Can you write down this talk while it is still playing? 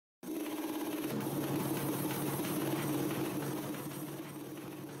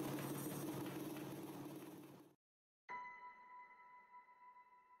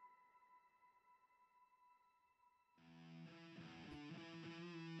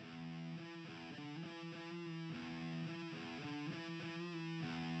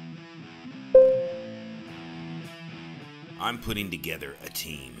I'm putting together a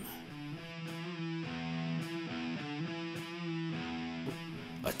team.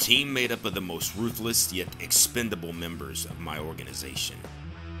 A team made up of the most ruthless yet expendable members of my organization.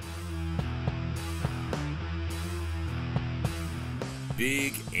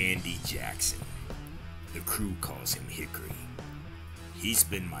 Big Andy Jackson. The crew calls him Hickory. He's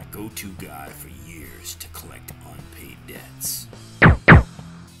been my go-to guy for years to collect unpaid debts.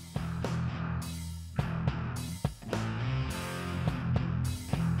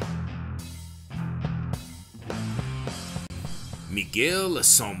 Miguel La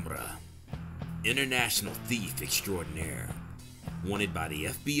Sombra, international thief extraordinaire, wanted by the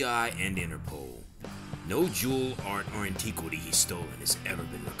FBI and Interpol. No jewel, art, or antiquity he's stolen has ever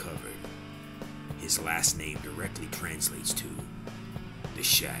been recovered. His last name directly translates to the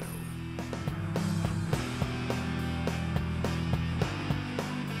Shadow.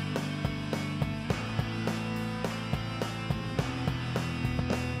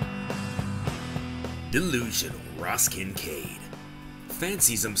 Delusional Ross Kincaid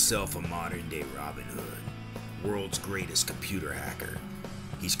fancies himself a modern-day Robin Hood, world's greatest computer hacker.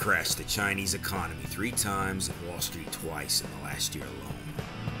 He's crashed the Chinese economy 3 times and Wall Street twice in the last year alone.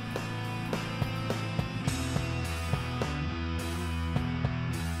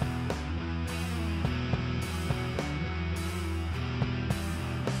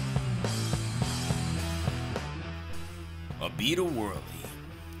 Abida Worley,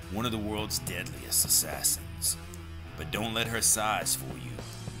 one of the world's deadliest assassins. But don't let her size fool you.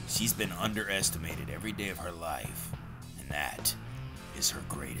 She's been underestimated every day of her life, and that is her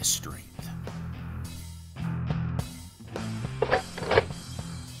greatest strength.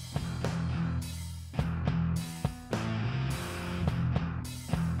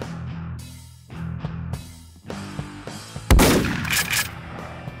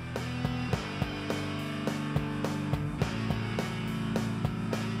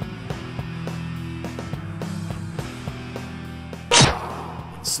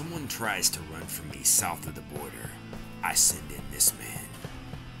 When someone tries to run from me south of the border, I send in this man,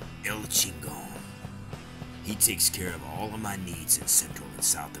 El Chingon. He takes care of all of my needs in Central and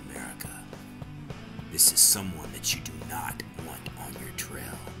South America. This is someone that you do not want on your trail.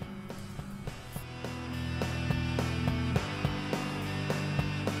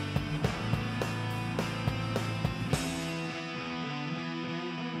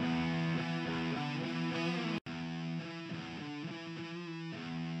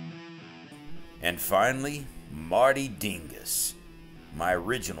 And finally, Marty Dingus, my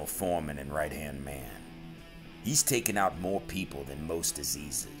original foreman and right-hand man. He's taken out more people than most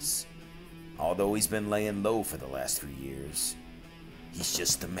diseases. Although he's been laying low for the last 3 years, he's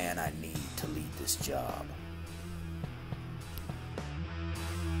just the man I need to lead this job.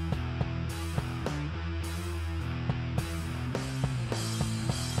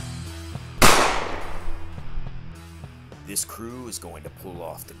 This crew is going to pull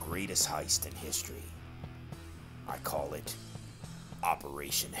off the greatest heist in history. I call it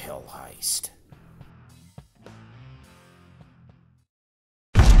Operation Hell Heist.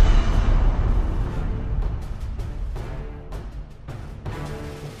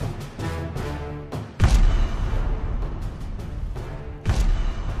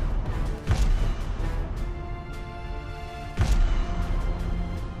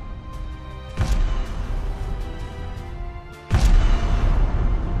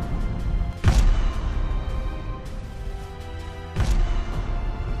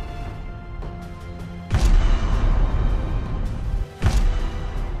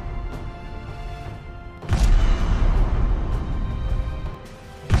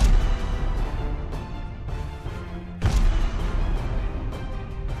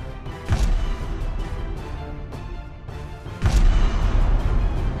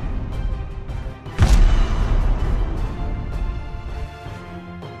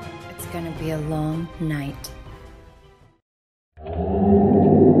 It's gonna be a long night.